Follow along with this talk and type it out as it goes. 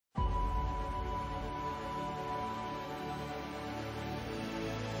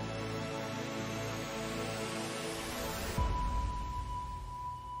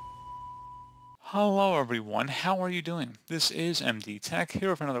Hello everyone, how are you doing? This is MD Tech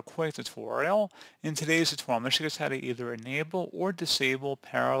here with another quick tutorial. In today's tutorial, I'm going to show you guys how to either enable or disable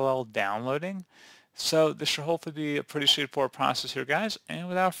parallel downloading. So this should hopefully be a pretty straightforward process here, guys. And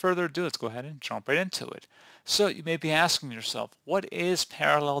without further ado, let's go ahead and jump right into it. So you may be asking yourself, what is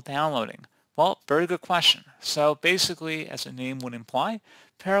parallel downloading? Well, very good question. So basically, as the name would imply,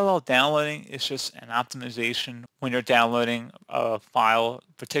 parallel downloading is just an optimization when you're downloading a file,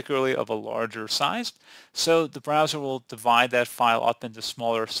 particularly of a larger size. So the browser will divide that file up into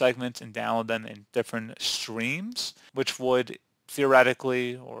smaller segments and download them in different streams, which would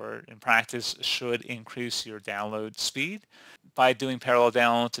theoretically or in practice should increase your download speed. By doing parallel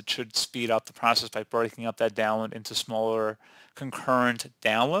downloads, it should speed up the process by breaking up that download into smaller concurrent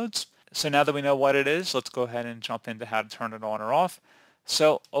downloads. So now that we know what it is, let's go ahead and jump into how to turn it on or off.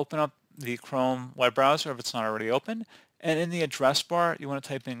 So open up the Chrome web browser if it's not already open, and in the address bar, you want to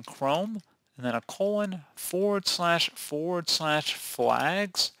type in Chrome and then a colon //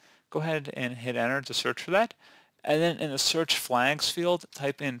 flags. Go ahead and hit enter to search for that. And then in the search flags field,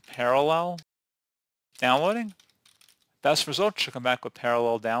 type in parallel downloading. Best result should come back with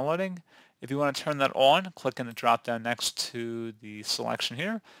parallel downloading. If you want to turn that on, click in the drop down next to the selection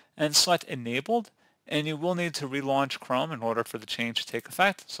here and select enabled. And you will need to relaunch Chrome in order for the change to take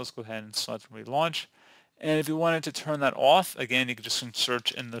effect. So let's go ahead and select relaunch. And if you wanted to turn that off, again, you can just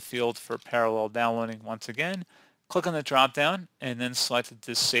search in the field for parallel downloading once again. Click on the drop down and then select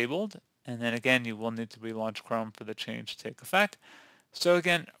disabled. And then again, you will need to relaunch Chrome for the change to take effect. So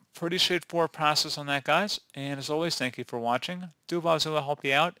again, pretty straightforward process on that, guys. And as always, thank you for watching. Do hope I was able to help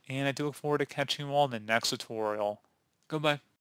you out, and I do look forward to catching you all in the next tutorial. Goodbye.